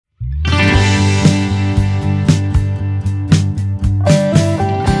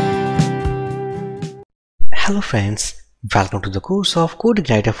Hello friends, welcome to the course of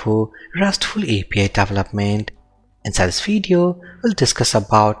CodeIgniter for RESTful API development. Inside this video, we'll discuss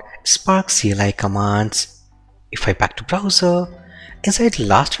about Spark CLI commands. If I back to browser, inside the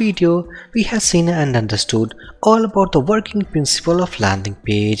last video, we have seen and understood all about the working principle of landing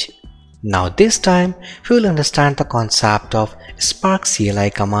page. Now this time, we will understand the concept of Spark CLI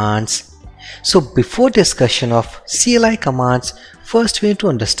commands. So before discussion of CLI commands, first we need to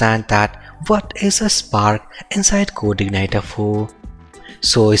understand that what is a Spark inside CodeIgniter 4.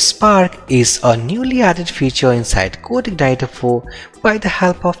 So Spark is a newly added feature inside CodeIgniter 4. By the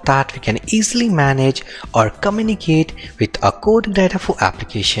help of that we can easily manage or communicate with a CodeIgniter 4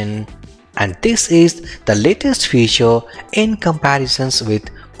 application. And this is the latest feature in comparisons with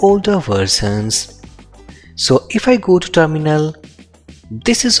older versions. So if I go to terminal,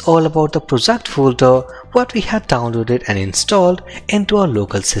 this is all about the project folder what we had downloaded and installed into our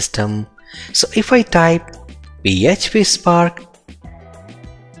local system. So if I type php spark,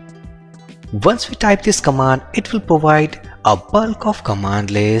 once we type this command, it will provide a bulk of command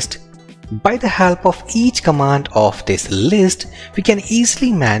list. By the help of each command of this list, we can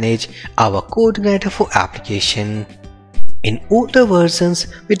easily manage our CodeIgniter 4 application. In older versions,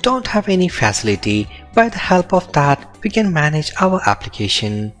 we don't have any facility. By the help of that, we can manage our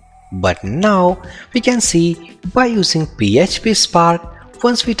application. But now we can see by using php spark,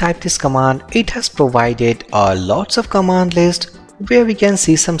 once we type this command, it has provided lots of command list where we can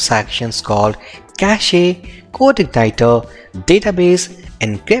see some sections called cache, CodeIgniter, database,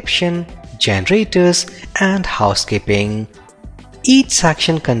 encryption, generators, and housekeeping. Each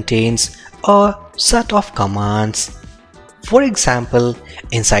section contains a set of commands. For example,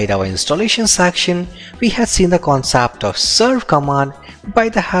 inside our installation section, we had seen the concept of serve command. By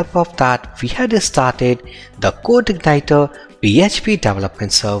the help of that, we had started the CodeIgniter PHP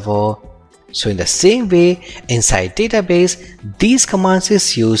development server. So in the same way, inside database, these commands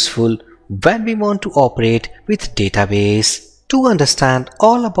is useful when we want to operate with database. To understand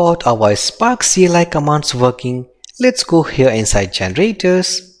all about our Spark CLI commands working, let's go here inside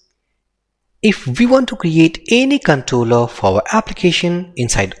generators. If we want to create any controller for our application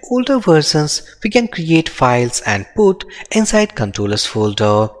inside older versions, we can create files and put inside controllers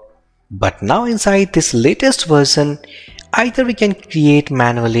folder. But now inside this latest version, either we can create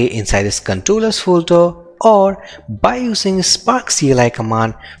manually inside this controllers folder, or by using Spark CLI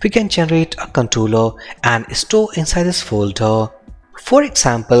command, we can generate a controller and store inside this folder. For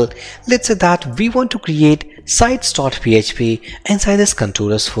example, let's say that we want to create sites.php inside this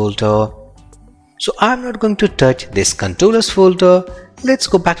controllers folder. So I'm not going to touch this controllers folder. Let's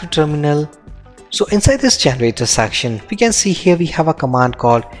go back to terminal. So inside this generator section, we can see here we have a command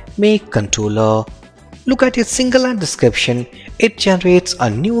called make controller. Look at its single line description. It generates a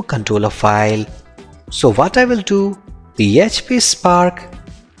new controller file. So what I will do, php spark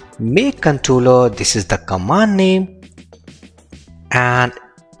make controller, this is the command name, and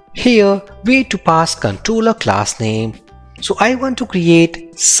here we need to pass controller class name. So I want to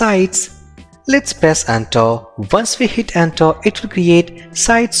create sites. Let's press enter. Once we hit enter, it will create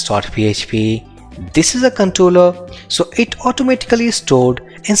sites.php. This is a controller, so it automatically is stored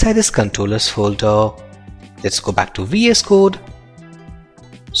inside this controllers folder. Let's go back to VS Code.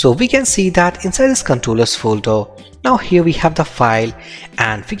 So we can see that inside this controllers folder, now here we have the file,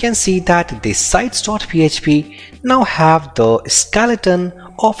 and we can see that this sites.php now have the skeleton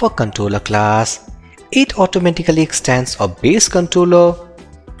of a controller class. It automatically extends a base controller,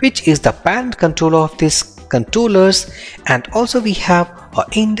 which is the parent controller of this controllers, and also we have an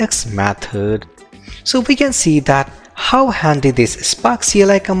index method. So we can see that how handy this Spark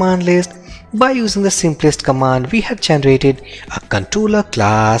CLI command list. By using the simplest command, we had generated a controller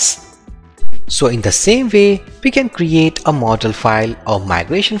class. So in the same way, we can create a model file, a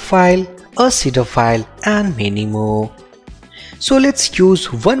migration file, a seeder file, and many more. So let's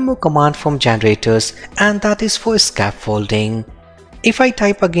use one more command from generators, and that is for scaffolding. If I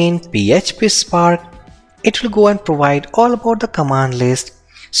type again php spark, it will go and provide all about the command list.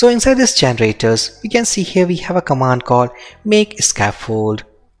 So inside this generators, we can see here we have a command called make scaffold.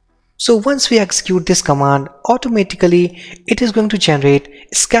 So once we execute this command, automatically it is going to generate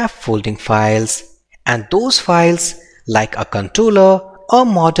scaffolding files, and those files like a controller, a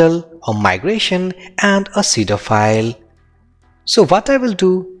model, a migration, and a seeder file. So what I will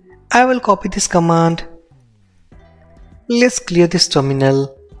do, I will copy this command. Let's clear this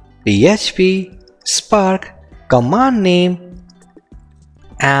terminal. php spark command name,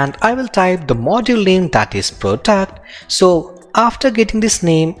 and I will type the module name, that is product. So after getting this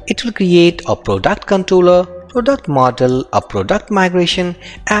name, it will create a product controller, product model, a product migration,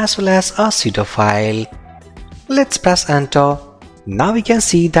 as well as a seeder file. Let's press enter. Now we can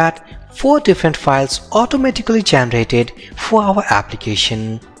see that 4 different files automatically generated for our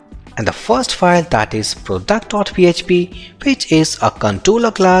application. And the first file, that is product.php, which is a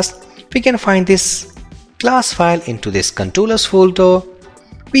controller class. We can find this class file into this controllers folder.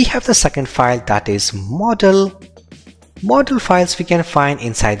 We have the second file, that is model. Model files we can find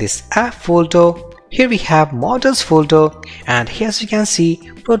inside this app folder. Here we have models folder, and here as you can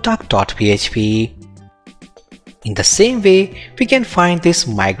see product.php. In the same way, we can find this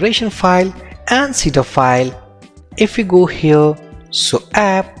migration file and setup file. If we go here, so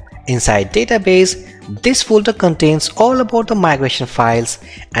app, inside database, this folder contains all about the migration files,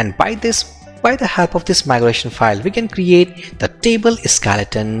 and by the help of this migration file we can create the table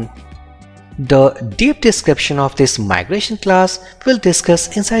skeleton. The deep description of this migration class we'll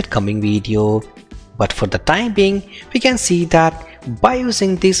discuss inside coming video, but for the time being we can see that by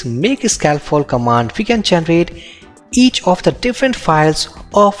using this make scaffold command we can generate each of the different files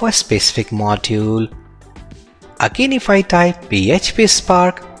of a specific module. Again, if I type PHP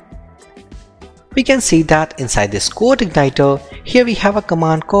Spark, we can see that inside this CodeIgniter, here we have a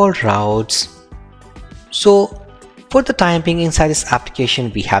command called routes. So for the time being inside this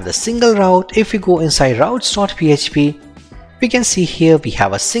application we have the single route. If we go inside routes.php, we can see here we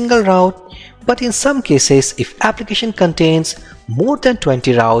have a single route, but in some cases if application contains more than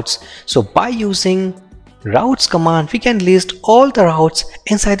 20 routes, so by using routes command we can list all the routes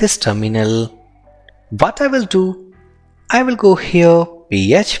inside this terminal. What I will do, I will go here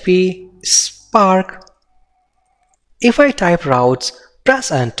PHP Spark. If I type routes,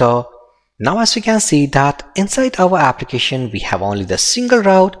 press enter. Now as we can see that inside our application we have only the single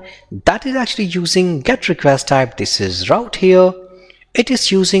route, that is actually using get request type. This is route here. It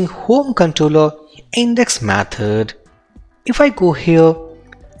is using home controller index method. If I go here,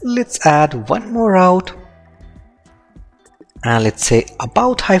 let's add one more route, and let's say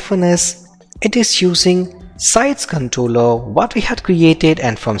about -s. It is using sites controller what we had created,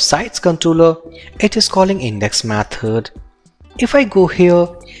 and from sites controller it is calling index method. If I go here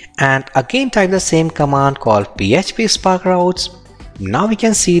and again type the same command called PHP Spark routes, now we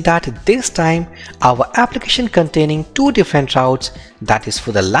can see that this time our application containing 2 different routes, that is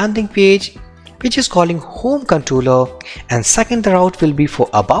for the landing page which is calling home controller, and second the route will be for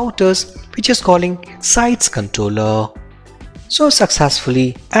about us which is calling sites controller. So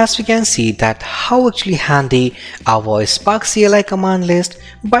successfully, as we can see that how actually handy our Spark CLI command list.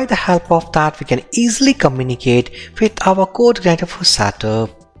 By the help of that we can easily communicate with our CodeIgniter for setup.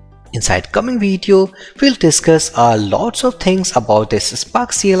 Inside coming video, we'll discuss lots of things about this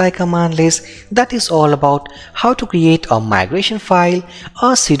Spark CLI command list, that is all about how to create a migration file,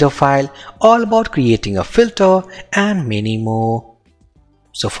 a setup file, all about creating a filter and many more.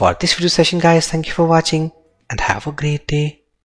 So for this video session guys, thank you for watching and have a great day.